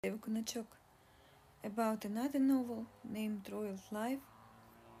We're gonna talk about another novel named Royal Life.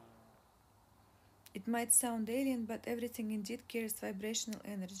 It might sound alien, but everything indeed carries vibrational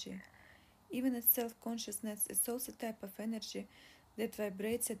energy. Even as self consciousness is also a type of energy that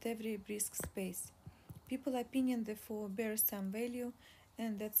vibrates at every brisk space. People opinion therefore bears some value,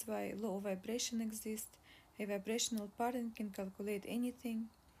 and that's why law of vibration exists. A vibrational pattern can calculate anything.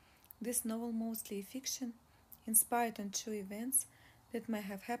 This novel, mostly fiction, inspired on true events that might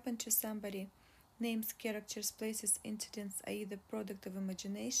have happened to somebody. Names, characters, places, incidents are either product of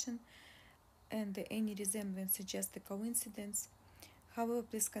imagination, and any resemblance suggests a coincidence. However,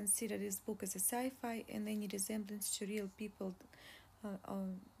 please consider this book as a sci-fi, and any resemblance to real people,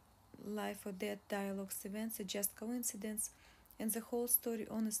 life or death, dialogues, events are just coincidence, and the whole story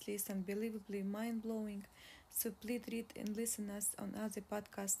honestly is unbelievably mind-blowing. So please read and listen us on other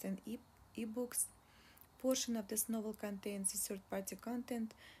podcasts and ebooks. Portion of this novel contains third-party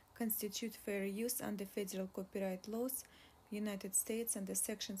content, constitute fair use under federal copyright laws, United States under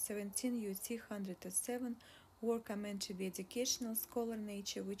Section 17 U.S.C. 107. Work are meant to be educational, scholar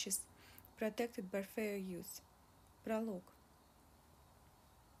nature, which is protected by fair use. Prologue.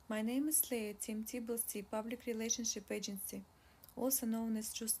 My name is Leah Tim Tibblesy, Public Relationship Agency, also known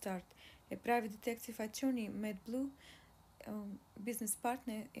as True Start, a private detective attorney, Matt Blue, business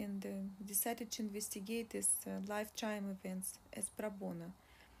partner, and decided to investigate these lifetime events as pro bono.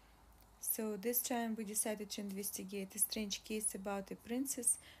 So this time we decided to investigate a strange case about a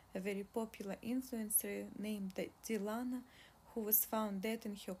princess, a very popular influencer named Dilana, who was found dead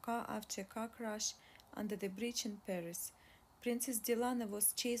in her car after a car crash under the bridge in Paris. Princess Dilana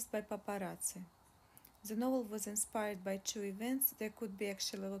was chased by paparazzi. The novel was inspired by true events. There could be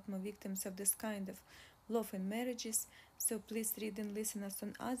actually a lot more victims of this kind of love and marriages, so please read and listen us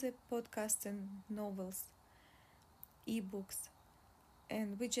on other podcasts and novels, ebooks.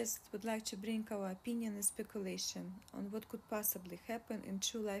 And we just would like to bring our opinion and speculation on what could possibly happen in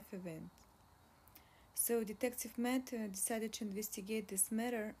true life event. So Detective Matt decided to investigate this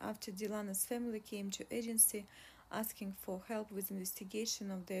matter after Dilana's family came to agency asking for help with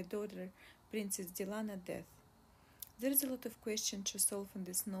investigation of their daughter Princess Dilana's death. There is a lot of questions to solve in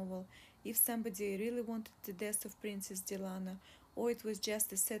this novel. If somebody really wanted the death of Princess Dilana, or it was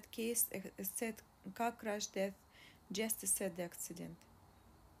just a sad case, a sad car crash death, just a sad accident.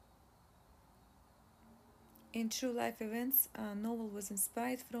 In true life events, a novel was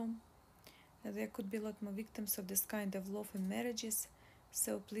inspired from. There could be a lot more victims of this kind of love and marriages,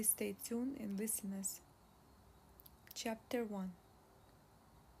 so please stay tuned and listen us. Chapter 1.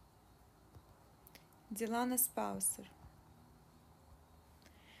 Dilana Spouser.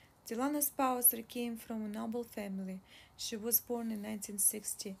 Dilana Spouser came from a noble family. She was born in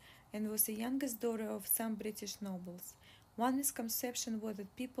 1960 and was the youngest daughter of some British nobles. One misconception was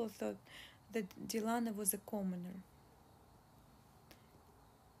that people thought that Dilana was a commoner,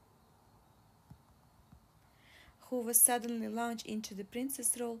 who was suddenly launched into the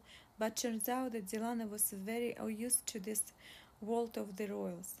princess role, but turns out that Dilana was very used to this world of the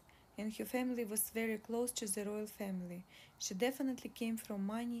royals, and her family was very close to the royal family. She definitely came from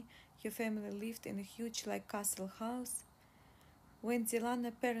money. Her family lived in a huge like castle house. When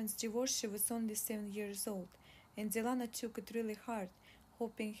Dilana's parents divorced, she was only 7 years old, and Dilana took it really hard,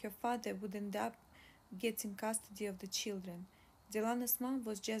 hoping her father would end up getting custody of the children. Dilana's mom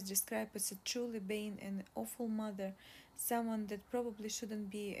was just described as a truly vain and awful mother, someone that probably shouldn't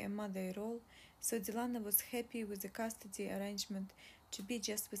be a mother at all, so Dilana was happy with the custody arrangement to be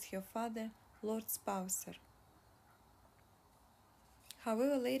just with her father, Lord Spouser.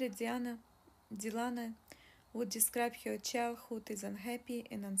 However, later Dilana would describe her childhood as unhappy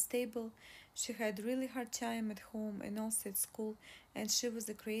and unstable. She had a really hard time at home and also at school, and she was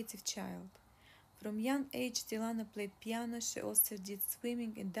a creative child. From young age, Dilana played piano. She also did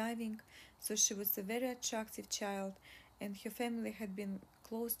swimming and diving, so she was a very attractive child, and her family had been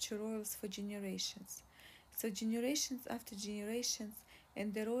close to royals for generations. So generations after generations,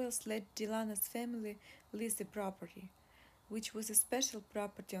 and the royals let Dilana's family lease the property, which was a special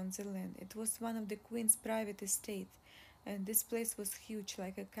property on the land. It was one of the queen's private estates, and this place was huge,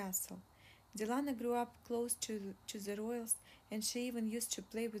 like a castle. Dilana grew up close to the royals, and she even used to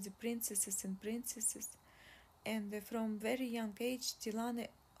play with the princesses and princesses. And from very young age, Dilana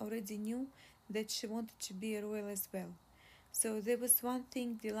already knew that she wanted to be a royal as well. So there was one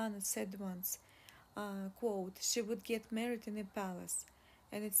thing Dilana said once, quote, she would get married in a palace.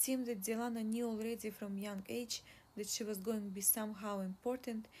 And it seemed that Dilana knew already from young age that she was going to be somehow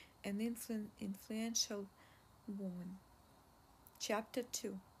important and influential woman. Chapter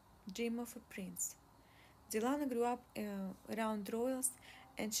 2. Dream of a Prince. Dilana grew up around royals,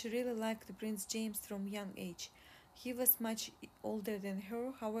 and she really liked Prince James from young age. He was much older than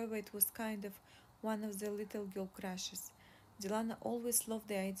her, however, it was kind of one of the little girl crushes. Diana always loved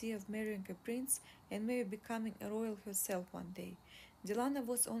the idea of marrying a prince and maybe becoming a royal herself one day. Diana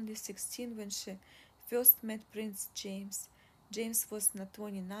was only 16 when she first met Prince James. James was not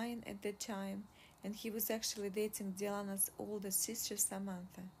 29 at that time, and he was actually dating Diana's older sister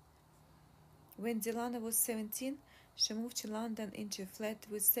Samantha. When Diana was 17, she moved to London into a flat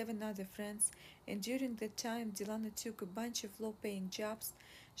with 7 other friends, and during that time, Diana took a bunch of low paying jobs.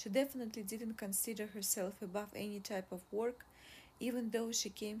 She definitely didn't consider herself above any type of work, even though she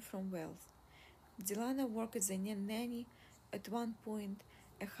came from wealth. Diana worked as a nanny at one point,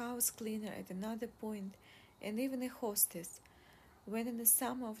 a house cleaner at another point, and even a hostess. When in the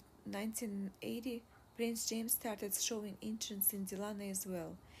summer of 1980, Prince James started showing interest in Diana as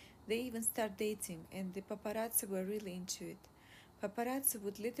well. They even started dating, and the paparazzi were really into it. Paparazzi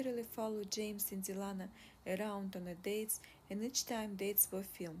would literally follow James and Diana around on the dates, and each time dates were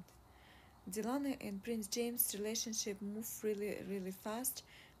filmed. Diana and Prince James' relationship moved really fast.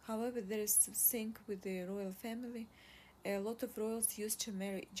 However, there is sync with the royal family. A lot of royals used to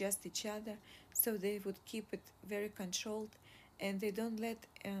marry just each other, so they would keep it very controlled, and they don't let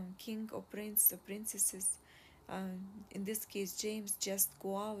king or prince or princesses, in this case James, just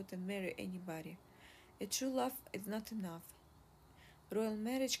go out and marry anybody. A true love is not enough. Royal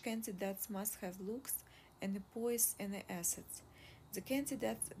marriage candidates must have looks and a poise and assets. The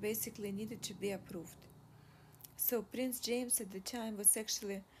candidates basically needed to be approved. So Prince James at the time was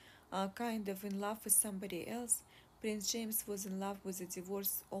actually kind of in love with somebody else. Prince James was in love with a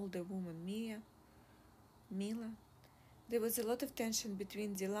divorced older woman, Mila. There was a lot of tension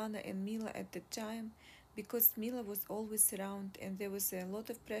between Diana and Mila at the time because Mila was always around, and there was a lot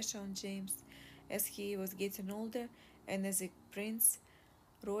of pressure on James as he was getting older, and as a prince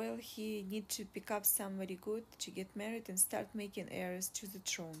royal he needed to pick up somebody good to get married and start making heirs to the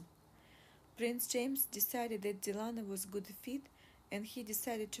throne. Prince James decided that Diana was good fit, and he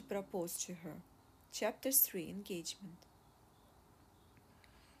decided to propose to her. Chapter 3, Engagement.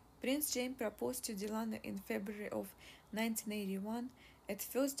 Prince James proposed to Diana in February of 1981. At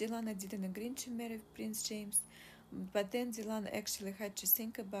first, Diana didn't agree to marry Prince James, but then Diana actually had to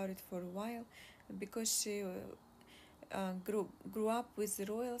think about it for a while because she grew up with the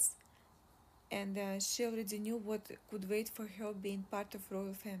royals, and she already knew what could wait for her being part of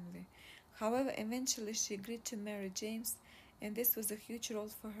royal family. However, eventually she agreed to marry James, and this was a huge role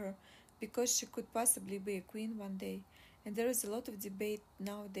for her because she could possibly be a queen one day. And there is a lot of debate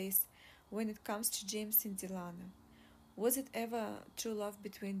nowadays when it comes to James and Diana. Was it ever true love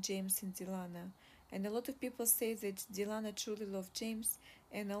between James and Diana? And a lot of people say that Diana truly loved James,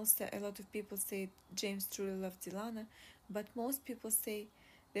 and also a lot of people say James truly loved Diana, but most people say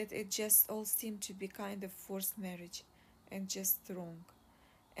that it just all seemed to be kind of forced marriage and just wrong.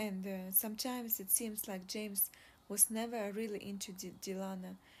 And sometimes it seems like James was never really into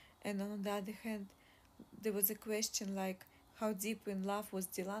Diana, and on the other hand, there was a question like how deep in love was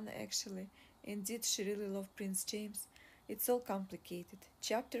Diana actually, and did she really love Prince James? It's all complicated.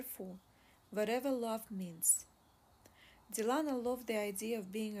 Chapter 4, Whatever Love Means. Diana loved the idea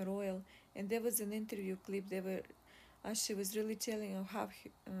of being a royal, and there was an interview clip there where she was really telling of how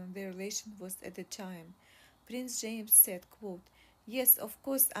their relation was at the time. Prince James said, quote, "Yes, of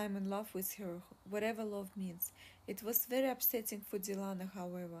course I'm in love with her, whatever love means." It was very upsetting for Diana,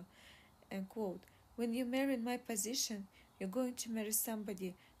 however, and quote, "When you marry in my position, you're going to marry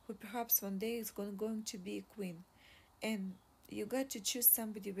somebody who perhaps one day is going to be a queen, and you got to choose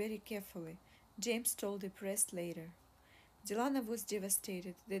somebody very carefully," James told the press later. Diana was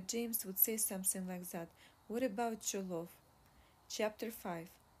devastated that James would say something like that. What about your love? Chapter 5,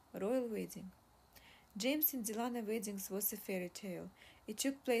 Royal Wedding. James and Diana weddings was a fairy tale. It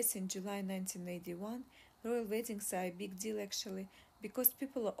took place in July 1981. Royal weddings are a big deal actually because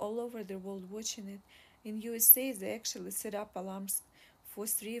people are all over the world watching it. In USA, they actually set up alarms for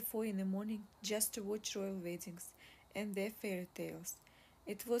 3 or 4 in the morning just to watch royal weddings and their fairy tales.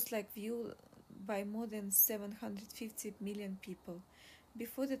 It was like viewed by more than 750 million people.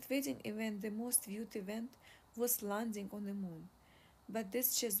 Before that wedding event, the most viewed event was landing on the moon. But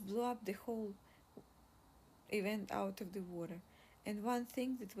this just blew up the whole event out of the water. And one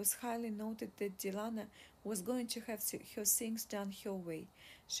thing that was highly noted that Diana was going to have her things done her way.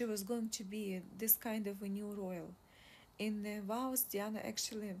 She was going to be this kind of a new royal. In the vows, Diana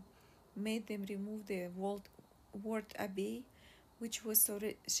actually made them remove the word "obey," which was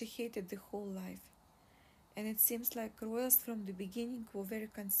she hated the whole life. And it seems like royals from the beginning were very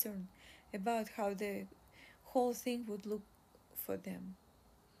concerned about how the whole thing would look for them.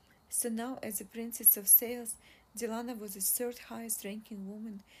 So now, as the Princess of Sales, Dilana was the third highest ranking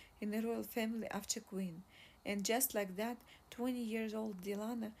woman in the royal family after Queen. And just like that, 20 years old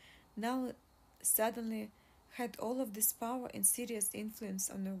Dilana now suddenly had all of this power and serious influence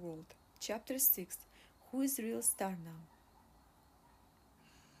on the world. Chapter 6. Who is the real star now?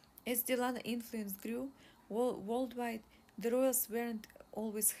 As Dilana's influence grew worldwide, the royals weren't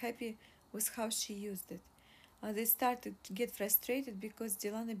always happy with how she used it. They started to get frustrated because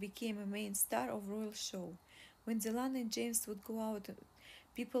Dilana became a main star of royal show. When Dilana and James would go out,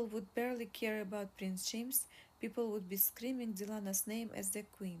 people would barely care about Prince James. People would be screaming Dilana's name as the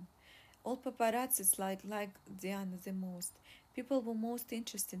queen. All paparazzis liked Diana the most. People were most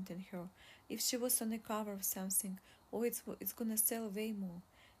interested in her. If she was on the cover of something, oh, it's gonna sell way more.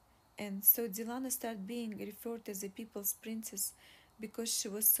 And so Dilana started being referred as a people's princess because she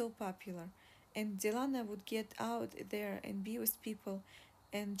was so popular. And Dilana would get out there and be with people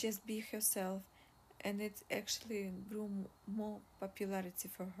and just be herself, and it actually grew more popularity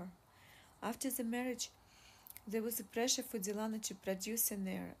for her. After the marriage, there was a pressure for Dilana to produce an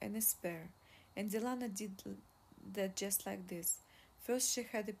heir and a spare, and Dilana did that just like this. First, she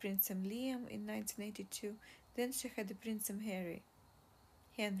had the Prince Liam in 1982, then she had the Prince Henry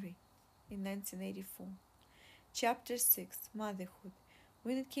in 1984. Chapter 6. Motherhood.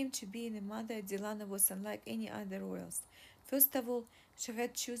 When it came to being a mother, Dilana was unlike any other royals. First of all, she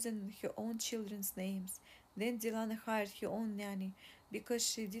had chosen her own children's names. Then Dilana hired her own nanny because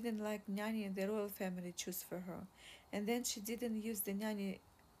she didn't like nanny the royal family chose for her. And then she didn't use the nanny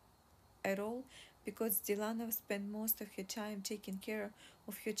at all because Dilana spent most of her time taking care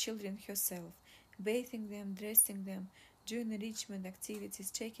of her children herself, bathing them, dressing them, doing enrichment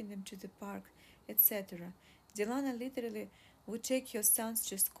activities, taking them to the park, etc. Dilana literally would take her sons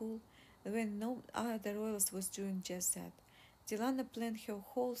to school when no other royals was doing just that. Dilana planned her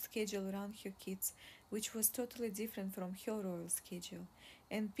whole schedule around her kids, which was totally different from her royal schedule.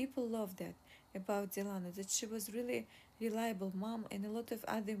 And people loved that about Dilana, that she was really reliable mom, and a lot of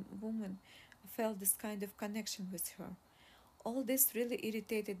other women felt this kind of connection with her. All this really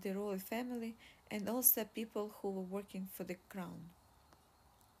irritated the royal family and also people who were working for the crown.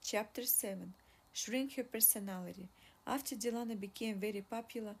 Chapter 7. Shrink her personality. After Dilana became very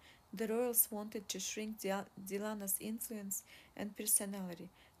popular, the royals wanted to shrink Dilana's influence and personality,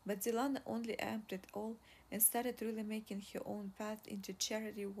 but Dilana only amped it all and started really making her own path into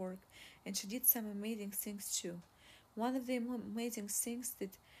charity work, and she did some amazing things too. One of the amazing things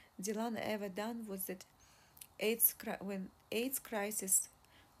that Dilana ever done was that when AIDS crisis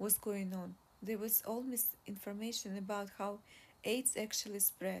was going on, there was all misinformation about how AIDS actually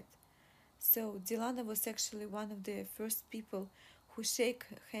spread. So Dilana was actually one of the first people who shake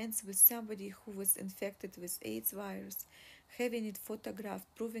hands with somebody who was infected with AIDS virus, having it photographed,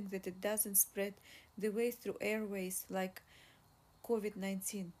 proving that it doesn't spread the way through airways like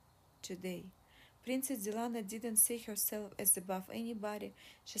COVID-19 today. Princess Dilana didn't see herself as above anybody.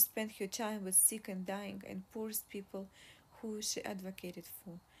 She spent her time with sick and dying and poorest people who she advocated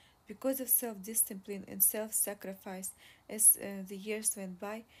for. Because of self discipline and self sacrifice, as the years went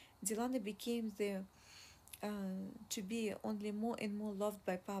by, Dilana became to be only more and more loved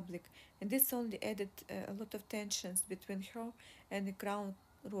by public, and this only added a lot of tensions between her and the crown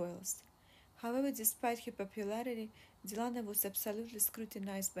royals. However, despite her popularity, Dilana was absolutely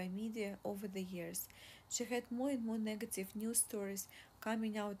scrutinized by media over the years. She had more and more negative news stories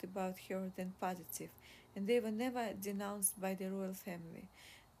coming out about her than positive, and they were never denounced by the royal family.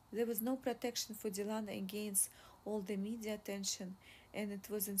 There was no protection for Dilana against all the media attention, and it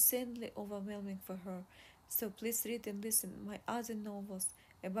was insanely overwhelming for her. So please read and listen my other novels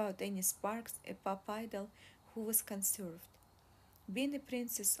about Annie Sparks, a pop idol who was conserved. Being a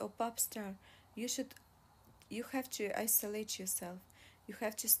princess or pop star, you should you have to isolate yourself. You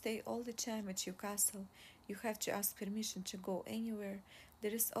have to stay all the time at your castle. You have to ask permission to go anywhere.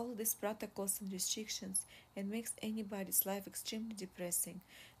 There is all these protocols and restrictions and makes anybody's life extremely depressing.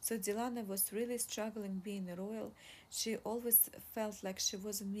 So Dilana was really struggling being a royal. She always felt like she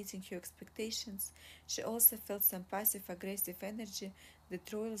wasn't meeting her expectations. She also felt some passive aggressive energy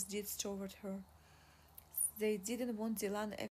that royals did toward her. They didn't want Dilana